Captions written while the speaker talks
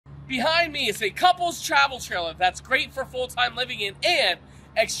Behind me is a couple's travel trailer that's great for full-time living in and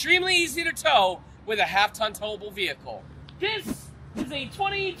extremely easy to tow with a half-ton towable vehicle. This is a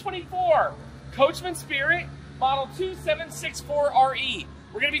 2024 Coachman Spirit model 2764RE.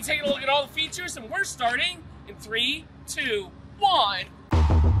 We're going to be taking a look at all the features, and we're starting in 3, 2, 1.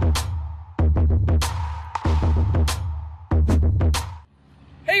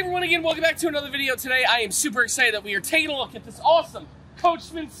 Hey everyone, again, welcome back to another video. Today I am super excited that we are taking a look at this awesome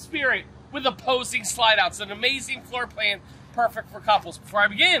Coachman Spirit with opposing slide outs. An amazing floor plan, perfect for couples. Before I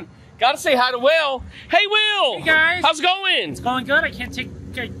begin, gotta say hi to Will. Hey Will! Hey guys! How's it going? It's going good. I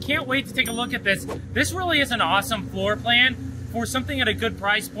can't wait to take a look at this. This really is an awesome floor plan for something at a good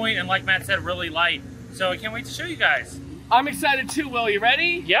price point, and like Matt said, really light. So I can't wait to show you guys. I'm excited too, Will. You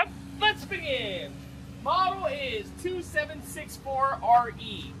ready? Yep. Let's begin. Model is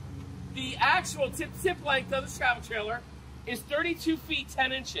 2764RE. The actual tip length of the travel trailer is 32 feet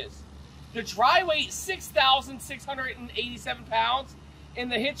 10 inches. The dry weight is 6,687 pounds,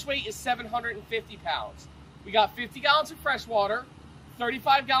 and the hitch weight is 750 pounds. We got 50 gallons of fresh water,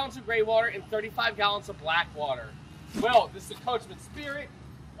 35 gallons of gray water, and 35 gallons of black water. Well, this is a Coachman Spirit.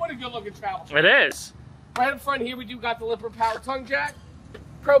 What a good looking travel trailer. It is. Right up front here, we do got the Lippert power tongue jack.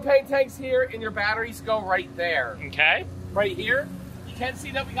 Propane tanks here, and your batteries go right there. Okay. Right here, you can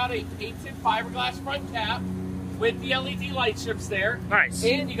see that we got a painted fiberglass front cap with the LED light strips there. Nice.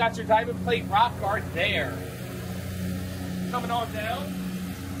 And you got your diamond plate rock guard there. Coming on down.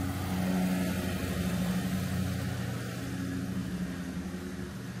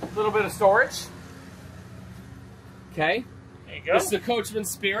 A little bit of storage. Okay. There you go. This is the Coachman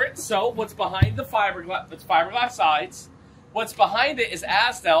Spirit. So what's behind the fiberglass? It's fiberglass sides. What's behind it is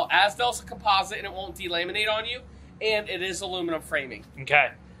Asdel. Asdel's a composite and it won't delaminate on you, and it is aluminum framing.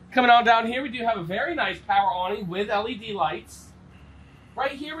 Okay. Coming on down here, we do have a very nice power awning with LED lights.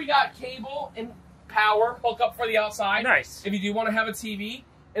 Right here, we got cable and power hookup for the outside. Nice. If you do want to have a TV.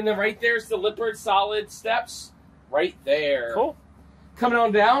 And then right there's the Lippert solid steps right there. Cool. Coming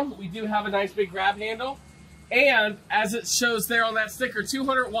on down, we do have a nice big grab handle. And as it shows there on that sticker,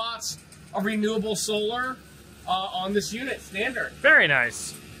 200 watts of renewable solar on this unit, standard. Very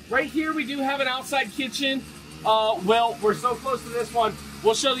nice. Right here, we do have an outside kitchen. Well, we're so close to this one,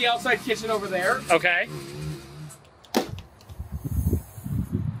 we'll show the outside kitchen over there. Okay.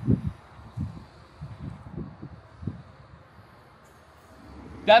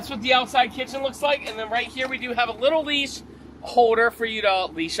 That's what the outside kitchen looks like. And then right here, we do have a little leash holder for you to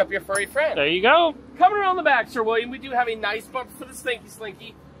leash up your furry friend. There you go. Coming around the back, Sir William, we do have a nice bumper for the Slinky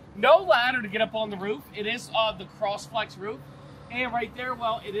Slinky. No ladder to get up on the roof. It is the cross-flex roof. And right there,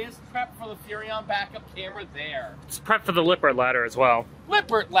 well, it is prepped for the Furrion backup camera there. It's prepped for the Lippert ladder as well.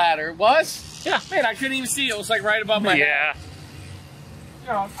 Lippert ladder was? Yeah. Man, I couldn't even see it. It was like right above my head. Yeah. You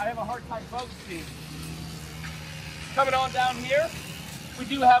know, I have a hard time focusing. Coming on down here, we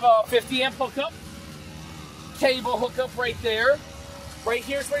do have a 50 amp hookup. Cable hookup right there. Right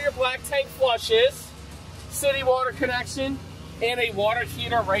here's where your black tank flush is. City water connection. And a water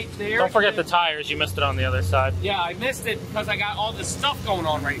heater right there. Don't forget the tires. You missed it on the other side. Yeah, I missed it because I got all this stuff going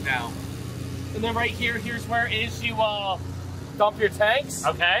on right now. And then right here, here's where it is you dump your tanks.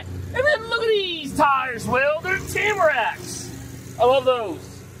 Okay. And then look at these tires, Will. They're Tamaracs. I love those.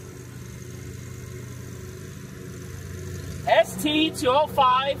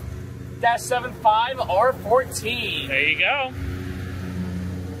 ST205-75R14. There you go.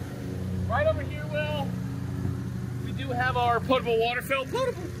 Right over here, Will, we do have our potable water fill.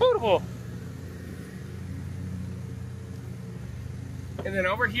 Potable. And then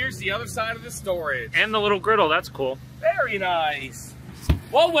over here's the other side of the storage. And the little griddle. That's cool. Very nice.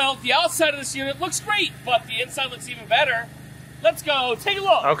 Well, Will, the outside of this unit looks great, but the inside looks even better. Let's go take a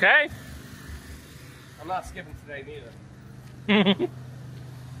look. Okay. I'm not skipping today, neither.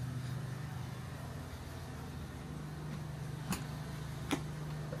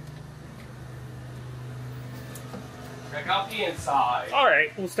 Check out the inside. All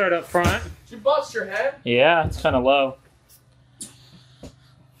right, we'll start up front. Did you bust your head? Yeah, it's kind of low.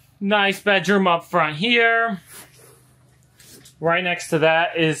 Nice bedroom up front here. Right next to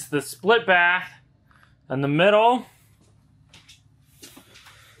that is the split bath in the middle.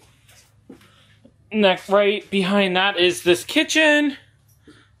 Next, right behind that is this kitchen.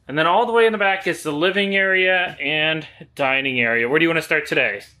 And then all the way in the back is the living area and dining area. Where do you want to start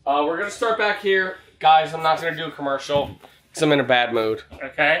today? We're going to start back here. Guys, I'm not going to do a commercial because I'm in a bad mood.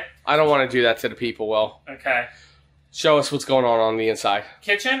 Okay. I don't want to do that to the people, Will. Okay. Show us what's going on the inside.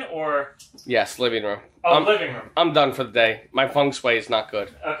 Kitchen or? Yes, living room. Oh, living room. I'm done for the day. My feng shui is not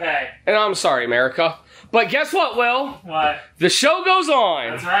good. Okay. And I'm sorry, America. But guess what, Will? What? The show goes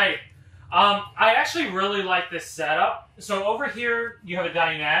on. That's right. I actually really like this setup. So over here, you have a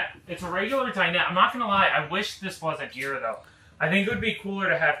dinette. It's a regular dinette. I'm not going to lie. I wish this wasn't here, though. I think it would be cooler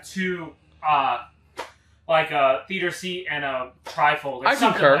to have two, like a theater seat and a trifold or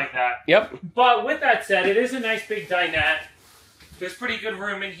something like that. Yep. But with that said, it is a nice big dinette. There's pretty good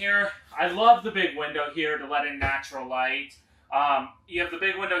room in here. I love the big window here to let in natural light. You have the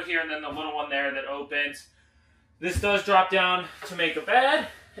big window here and then the little one there that opens. This does drop down to make a bed.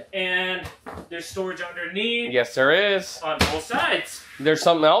 And there's storage underneath. Yes, there is. On both sides. There's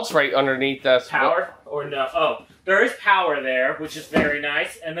something else right underneath that. Power? Or no? Oh, there is power there, which is very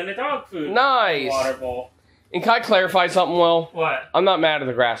nice. And then a dog food. Nice. Water bowl. And can I clarify something, Will? What? I'm not mad at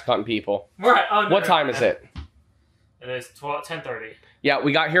the grass cutting people. Right. Oh, no, what time is it? It is 10:30. Yeah,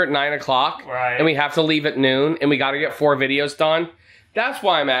 we got here at 9 o'clock. Right. And we have to leave at noon. And we got to get 4 videos done. That's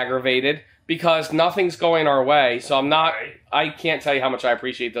why I'm aggravated. Because nothing's going our way. So I'm not... Right. I can't tell you how much I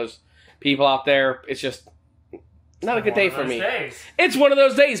appreciate those people out there. It's just not a good day for me. Days. It's one of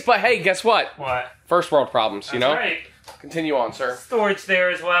those days. But hey, guess what? What? First world problems, That's you know? Right. Continue on, sir. Storage there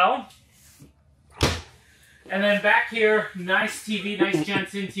as well. And then back here, nice TV, nice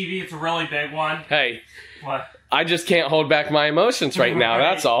Jensen TV. It's a really big one. Hey. What? I just can't hold back my emotions right now.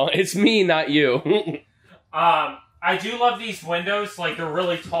 Right. That's all. It's me, not you. I do love these windows. Like, they're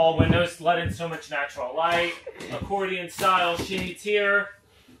really tall windows. Let in so much natural light. Accordion style shades here.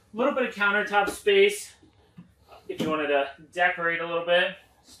 A little bit of countertop space. If you wanted to decorate a little bit.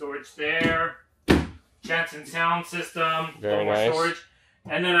 Storage there. Jensen sound system. Very nice. Storage.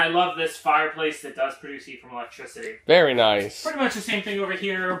 And then I love this fireplace that does produce heat from electricity. Very nice. Pretty much the same thing over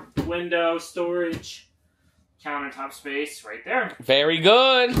here. Window, storage, countertop space right there. Very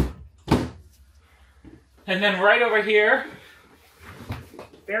good. And then right over here,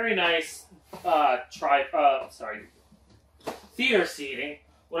 very nice theater seating.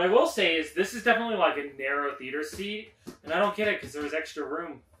 What I will say is this is definitely like a narrow theater seat, and I don't get it because there was extra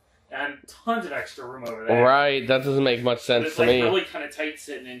room and tons of extra room over there. Right, that doesn't make much sense to me. It's really kind of tight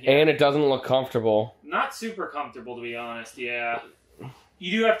sitting in here. And it doesn't look comfortable. Not super comfortable, to be honest, yeah.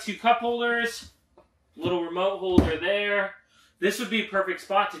 You do have 2 cup holders, little remote holder there. This would be a perfect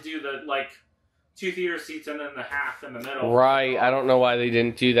spot to do the, 2 theater seats and then the half in the middle. Right, I don't know why they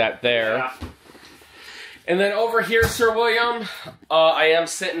didn't do that there. Yeah. And then over here, Sir William, I am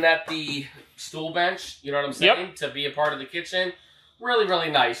sitting at the stool bench, you know what I'm saying, yep. to be a part of the kitchen. Really, really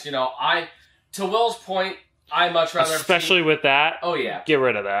nice. You know, to Will's point, I much rather... Especially with that. Oh, yeah. Get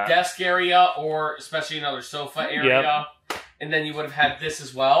rid of that. Desk area or especially another sofa area. Yep. And then you would have had this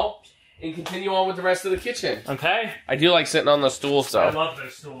as well. And continue on with the rest of the kitchen. Okay. I do like sitting on the stools, though. I love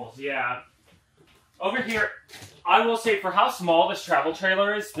those stools, yeah. Over here, I will say for how small this travel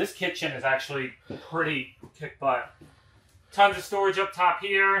trailer is, this kitchen is actually pretty kick butt. Tons of storage up top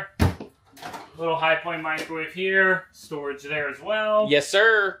here. Little high point microwave here. Storage there as well. Yes,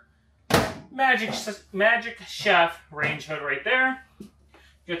 sir. Magic Chef range hood right there.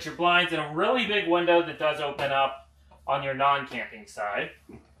 Got your blinds and a really big window that does open up on your non-camping side.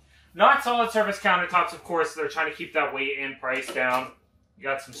 Not solid surface countertops, of course. They're trying to keep that weight and price down. You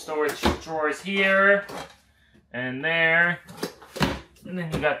got some storage drawers here and there. And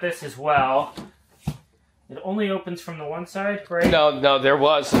then you got this as well. It only opens from the one side, right? No, there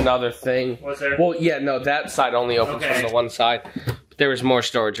was another thing. Was there? Well, yeah, no, that side only opens from the one side. But there was more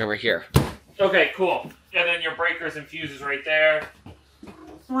storage over here. Okay, cool. And then your breakers and fuses right there.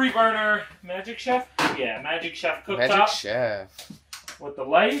 3-burner Magic Chef? Yeah, Magic Chef cooktop. Magic Chef. With the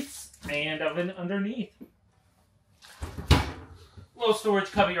lights and oven underneath. Little storage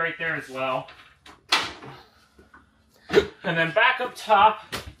cubby right there as well. And then back up top,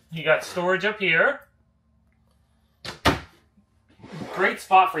 you got storage up here. Great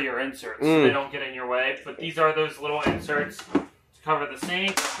spot for your inserts. So they don't get in your way. But these are those little inserts to cover the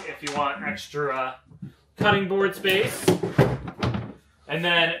sink if you want extra cutting board space. And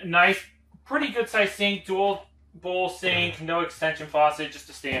then nice, pretty good sized sink, dual bowl sink, no extension faucet, just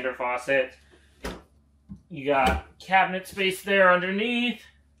a standard faucet. You got cabinet space there underneath.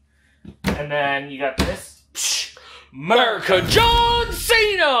 And then you got this. America John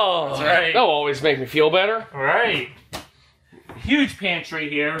Cena! That's right. That'll always make me feel better. All right. Huge pantry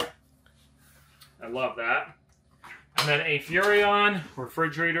here. I love that. And then a Furrion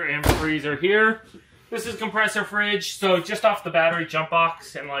refrigerator and freezer here. This is compressor fridge, so just off the battery jump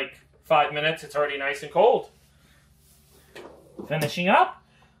box in like 5 minutes, it's already nice and cold. Finishing up,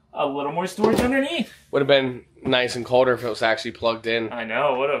 a little more storage underneath. Would have been nice and colder if it was actually plugged in. I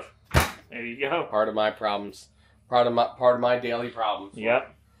know, would have. There you go. Part of my problems. Part of my daily problems.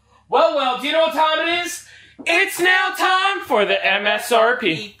 Yep. Well, do you know what time it is? It's now time for the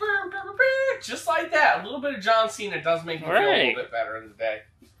MSRP. Just like that. A little bit of John Cena does make me feel a little bit better in the day.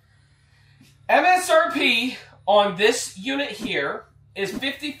 MSRP on this unit here is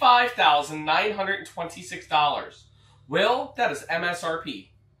 $55,926. Will, that is MSRP.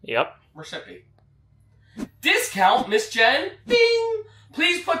 Yep. Recipe. Discount, Miss Jen. Bing!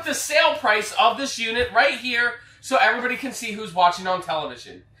 Please put the sale price of this unit right here so everybody can see who's watching on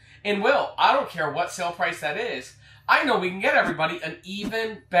television. And Will, I don't care what sale price that is. I know we can get everybody an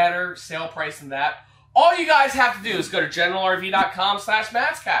even better sale price than that. All you guys have to do is go to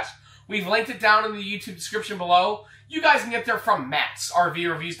generalrv.com/MattsCash. We've linked it down in the YouTube description below. You guys can get there from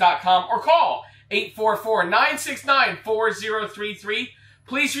mattsrvreviews.com or call 844-969-4033.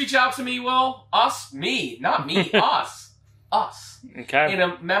 Please reach out to me, Will. Us. Me. Not me. Us. Us. Okay. And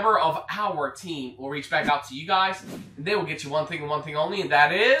a member of our team will reach back out to you guys, and they will get you one thing and one thing only, and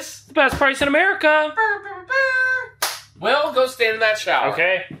that is... the best price in America. Will, go stand in that shower.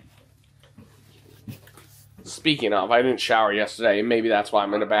 Okay. Speaking of, I didn't shower yesterday, and maybe that's why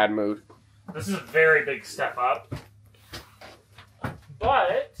I'm in a bad mood. This is a very big step up.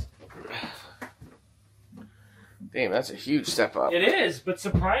 But... damn, that's a huge step up. it is, but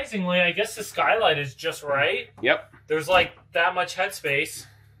surprisingly, I guess the skylight is just right. Yep. There's like that much headspace.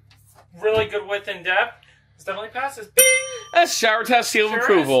 Really good width and depth. This definitely passes. Bing! That's shower test seal of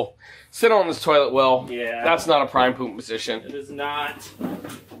approval. Sit on this toilet, Will. Yeah. That's not a prime poop position. It is not.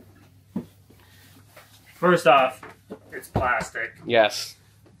 First off, it's plastic. Yes.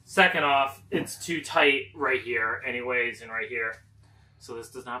 Second off, it's too tight right here anyways and right here. So this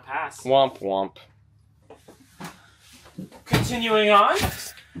does not pass. Womp womp. Continuing on,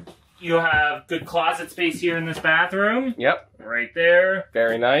 you have good closet space here in this bathroom. Yep. Right there.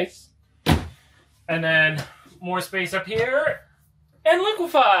 Very nice. And then more space up here. And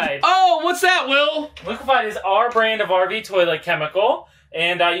Liquified. Oh, what's that, Will? Liquified is our brand of RV toilet chemical.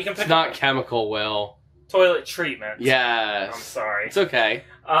 And you can pick It's not chemical, Will. toilet treatment. Yes. I'm sorry. It's okay.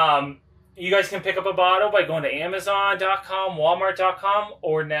 You guys can pick up a bottle by going to Amazon.com, Walmart.com,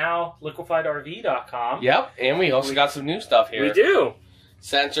 or now LiquifiedRV.com. Yep, and we also got some new stuff here. We do.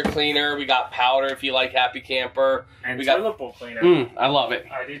 Sensor cleaner, we got powder if you like Happy Camper. And we toilet bowl cleaner. I love it.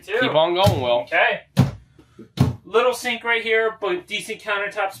 I do too. Keep on going, Will. Okay. Little sink right here, but decent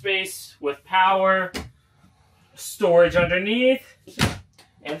countertop space with power, storage underneath,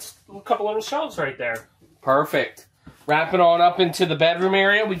 and a couple little shelves right there. Perfect. Wrapping on up into the bedroom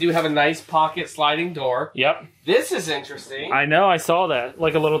area, we do have a nice pocket sliding door. Yep. This is interesting. I know, I saw that.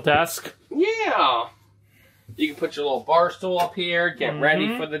 Like a little desk. Yeah. You can put your little bar stool up here, get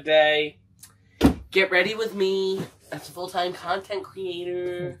ready for the day. Get ready with me as a full-time content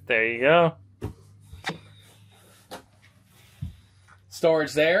creator. There you go.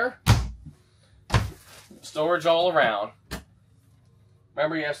 Storage there. Storage all around.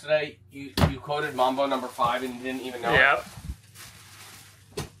 Remember yesterday, you quoted Mambo number 5 and you didn't even know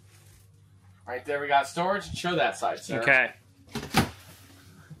it? Right there we got storage. Show that side, sir. Okay.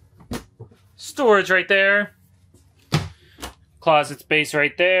 Storage right there. Closet space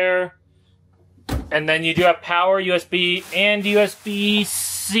right there. And then you do have power, USB, and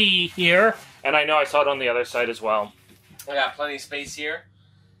USB-C here. And I know I saw it on the other side as well. I got plenty of space here.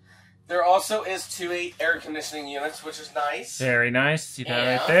 There also is 2 air conditioning units, which is nice. Very nice. See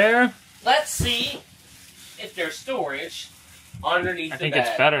that right there? Let's see if there's storage underneath the bed. I think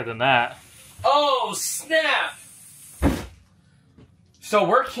it's better than that. Oh, snap! So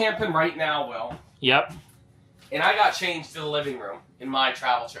we're camping right now, Will. Yep. And I got changed to the living room in my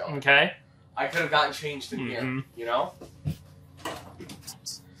travel trailer. Okay. I could have gotten changed in here, you know?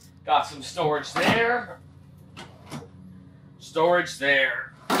 Got some storage there. Storage there.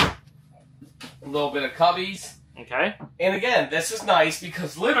 A little bit of cubbies. Okay. And again, this is nice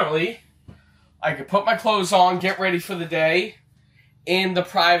because literally, I could put my clothes on, get ready for the day, in the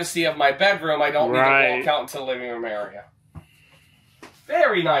privacy of my bedroom. I don't need to walk out into the living room area.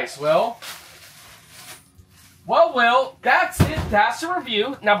 Very nice, Will. Well, Will, that's it. That's the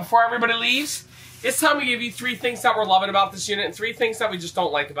review. Now, before everybody leaves, it's time to give you 3 things that we're loving about this unit and 3 things that we just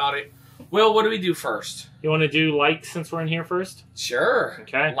don't like about it. Will, what do we do first? You want to do like since we're in here first? Sure.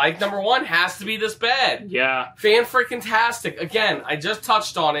 Okay. Like number 1 has to be this bed. Yeah. Fan-freaking-tastic. Again, I just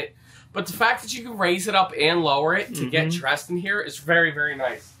touched on it, but the fact that you can raise it up and lower it to get dressed in here is very, very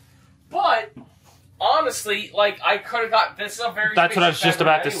nice. But honestly, like, I could have got this is a very That's what I was just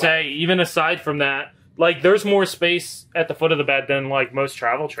about to anyway. say. Even aside from that, Like, there's more space at the foot of the bed than, like, most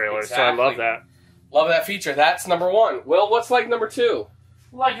travel trailers, so I love that. Love that feature. That's number 1. Will, what's like number 2?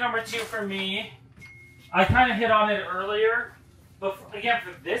 Like number 2 for me, I kind of hit on it earlier, but again,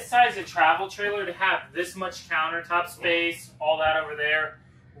 for this size of travel trailer to have this much countertop space, all that over there,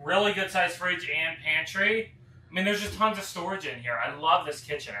 really good size fridge and pantry. I mean, there's just tons of storage in here. I love this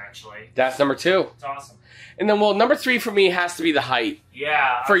kitchen, actually. That's number 2. It's awesome. And then, well, number 3 for me has to be the height.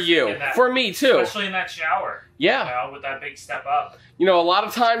 Yeah. For you. For me, too. Especially in that shower. Yeah. You know, with that big step up. You know, a lot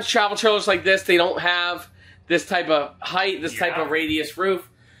of times travel trailers like this, they don't have this type of height, this type of radius roof.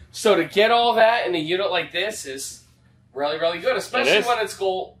 So to get all that in a unit like this is really, really good, especially when its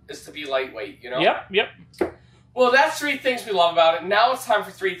goal is to be lightweight, you know? Yep, yep. Well, that's 3 things we love about it. Now it's time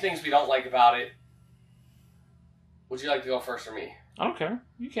for 3 things we don't like about it. Would you like to go first or me? I don't care.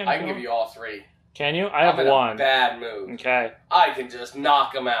 You can. I can give you all 3. Can you? I have I'm in one. a bad mood. Okay. I can just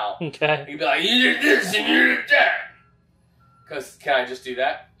knock them out. Okay. You'd be like, you did this and you did that. Because, can I just do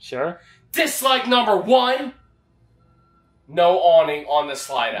that? Sure. Dislike number 1. No awning on the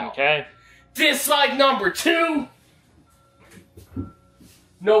slide out. Okay. Dislike number 2.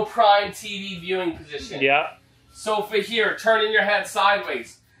 No prime TV viewing position. Yeah. Sofa here, turning your head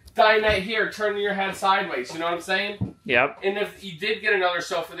sideways. Dinette here, turning your head sideways. You know what I'm saying? Yep. And if you did get another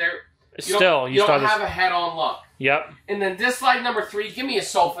sofa there, you don't have a head-on look. Yep. And then dislike number 3, give me a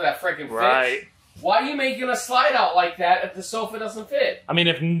sofa that freaking fits. Right. Why are you making a slide out like that if the sofa doesn't fit? I mean,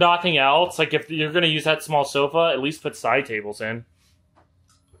 if nothing else, like if you're going to use that small sofa, at least put side tables in.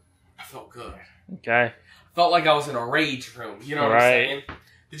 I felt good. Okay. Felt like I was in a rage room. You know what I'm saying?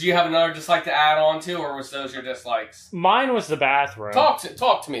 Did you have another dislike to add on to, or was those your dislikes? Mine was the bathroom.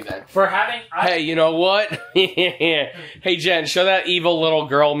 Talk to me then. For having... Hey, you know what? Hey, Jen, show that evil little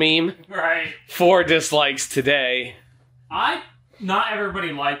girl meme. Right. 4 dislikes today. Not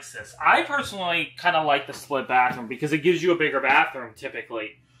everybody likes this. I personally kind of like the split bathroom because it gives you a bigger bathroom,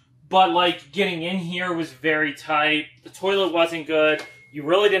 typically. But, like, getting in here was very tight. The toilet wasn't good. You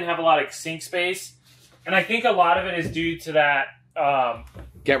really didn't have a lot of sink space. And I think a lot of it is due to that...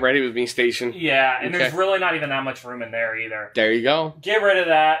 Get ready with me station. Yeah, and there's really not even that much room in there either. There you go. Get rid of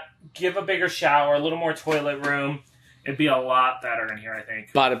that. Give a bigger shower, a little more toilet room. It'd be a lot better in here, I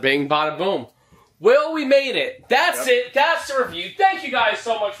think. Bada bing, bada boom. Well, we made it. That's it. That's the review. Thank you guys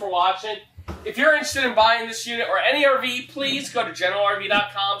so much for watching. If you're interested in buying this unit or any RV, please go to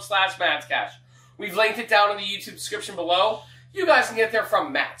generalrv.com/MattsCash. We've linked it down in the YouTube description below. You guys can get there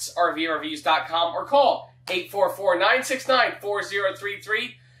from mattsrvreviews.com or call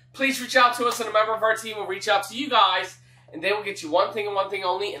 844-969-4033. Please reach out to us and a member of our team will reach out to you guys and they will get you one thing and one thing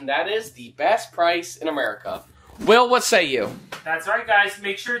only, and that is the best price in America. Will, what say you? That's right, guys.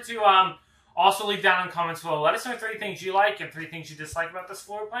 Make sure to also leave down in the comments below. Let us know 3 things you like and 3 things you dislike about this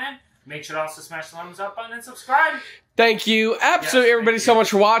floor plan. Make sure to also smash the thumbs up button and subscribe. Thank you, absolutely everybody, so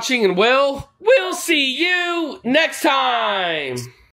much for watching, and we'll see you next time.